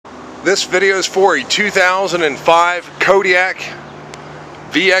This video is for a 2005 Kodiak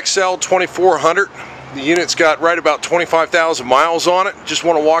VXL 2400. The unit's got right about 25,000 miles on it. Just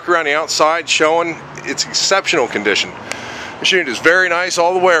want to walk around the outside showing its exceptional condition. This unit is very nice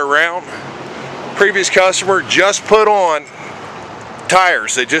all the way around. Previous customer just put on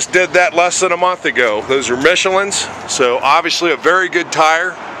tires. They just did that less than a month ago. Those are Michelin's, so obviously a very good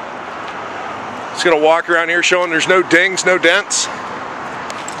tire. Just going to walk around here showing there's no dings, no dents.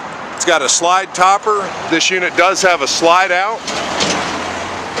 It's got a slide topper. This unit does have a slide out.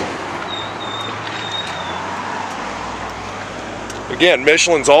 Again,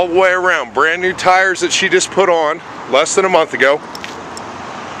 Michelin's all the way around. Brand new tires that she just put on less than a month ago.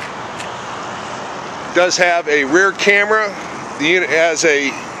 It does have a rear camera. The unit has a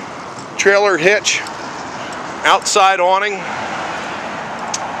trailer hitch, outside awning.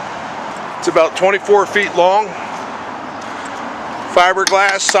 It's about 24 feet long.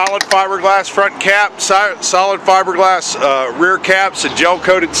 Fiberglass, solid fiberglass front cap, solid fiberglass rear caps, and gel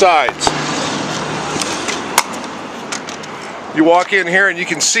coated sides. You walk in here and you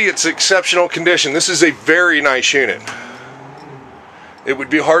can see its exceptional condition. This is a very nice unit. It would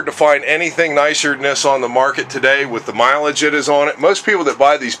be hard to find anything nicer than this on the market today with the mileage it is on it. Most people that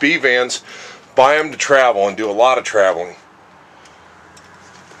buy these B vans buy them to travel and do a lot of traveling.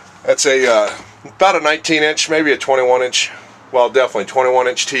 That's about a 19-inch, maybe a 21-inch. Well, definitely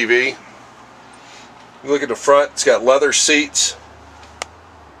 21-inch TV. You look at the front, it's got leather seats,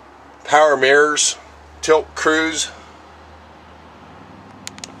 power mirrors, tilt cruise,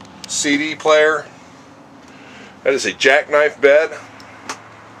 CD player. That is a jackknife bed.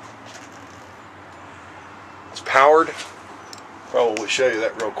 It's powered. Probably show you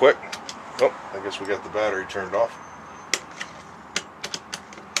that real quick. Oh, I guess we got the battery turned off.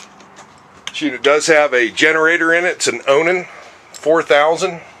 This unit does have a generator in it. It's an Onan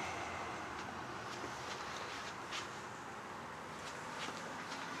 4000.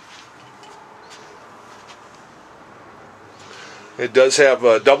 It does have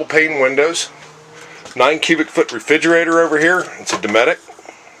double pane windows. 9 cubic foot refrigerator over here. It's a Dometic.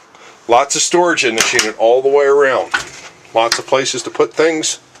 Lots of storage in this unit all the way around. Lots of places to put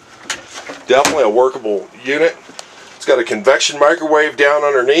things. Definitely a workable unit. It's got a convection microwave down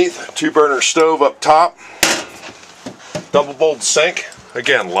underneath. 2-burner stove up top. Double bowled sink.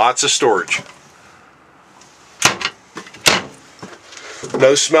 Again, lots of storage.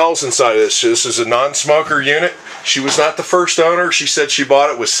 No smells inside of this. This is a non-smoker unit. She was not the first owner. She said she bought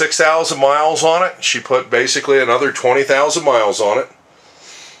it with 6,000 miles on it. She put basically another 20,000 miles on it.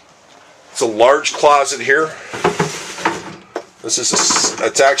 It's a large closet here. This is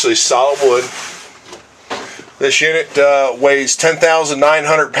it's actually solid wood. This unit weighs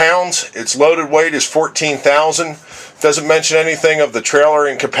 10,900 pounds. Its loaded weight is 14,000. Doesn't mention anything of the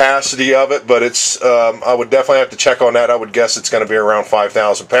trailering capacity of it, but it's I would definitely have to check on that. I would guess it's going to be around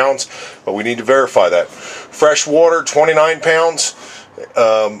 5,000 pounds, but we need to verify that. Fresh water, 29 pounds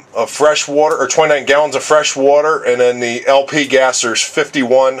of fresh water, or 29 gallons of fresh water, and then the LP gas, there's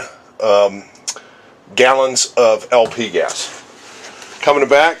 51 gallons of LP gas. Coming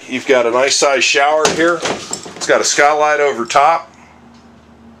back, you've got a nice size shower here. It's got a skylight over top.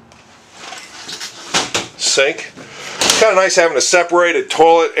 Sink. Kind of nice having a separated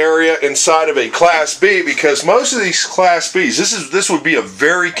toilet area inside of a Class B, because most of these Class Bs, this would be a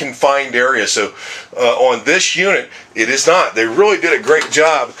very confined area. So on this unit, it is not. They really did a great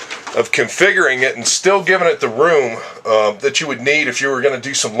job of configuring it and still giving it the room that you would need if you were going to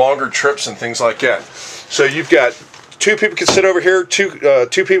do some longer trips and things like that. So you've got 2 people can sit over here,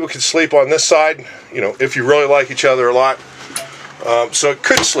 two people can sleep on this side, you know, if you really like each other a lot. So it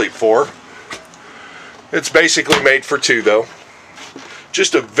could sleep 4. It's basically made for 2 though.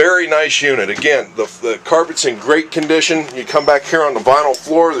 Just a very nice unit. Again, the carpet's in great condition. You come back here on the vinyl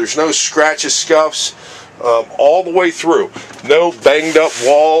floor, there's no scratches, scuffs all the way through. No banged up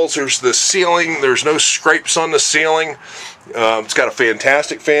walls. There's the ceiling. There's no scrapes on the ceiling. It's got a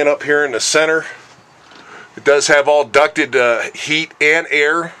fantastic fan up here in the center. It does have all ducted heat and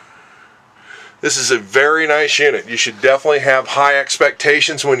air. This is a very nice unit. You should definitely have high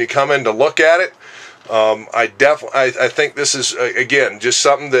expectations when you come in to look at it. I think this is, again, just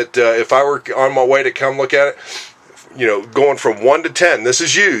something that if I were on my way to come look at it, you know, going from 1 to 10, this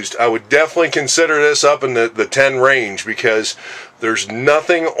is used, I would definitely consider this up in the 10 range, because there's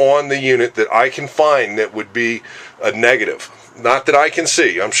nothing on the unit that I can find that would be a negative. Not that I can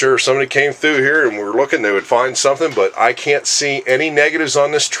see. I'm sure if somebody came through here and were looking, they would find something, but I can't see any negatives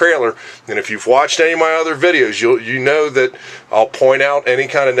on this trailer. And if you've watched any of my other videos, you know that I'll point out any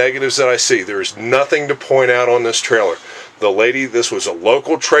kind of negatives that I see. There's nothing to point out on this trailer. The lady, this was a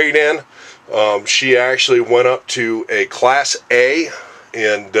local trade-in. She actually went up to a Class A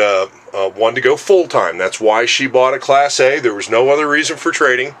and wanted to go full-time. That's why she bought a Class A. There was no other reason for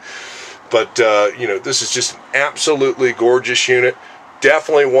trading. But, you know, this is just an absolutely gorgeous unit.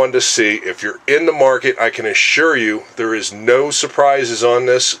 Definitely one to see. If you're in the market, I can assure you there is no surprises on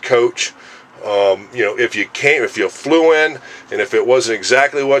this coach. You know, if you flew in and if it wasn't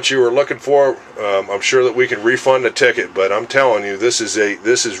exactly what you were looking for, I'm sure that we can refund the ticket. But I'm telling you, this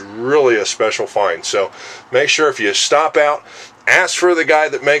is really a special find. So make sure if you stop out, ask for the guy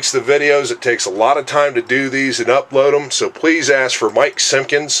that makes the videos. It takes a lot of time to do these and upload them. So please ask for Mike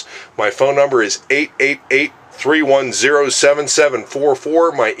Simpkins. My phone number is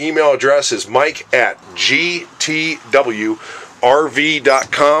 888-310-7744. My email address is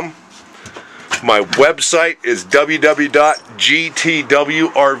mike@gtwrv.com. My website is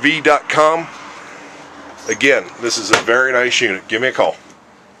www.gtwrv.com. Again, this is a very nice unit. Give me a call.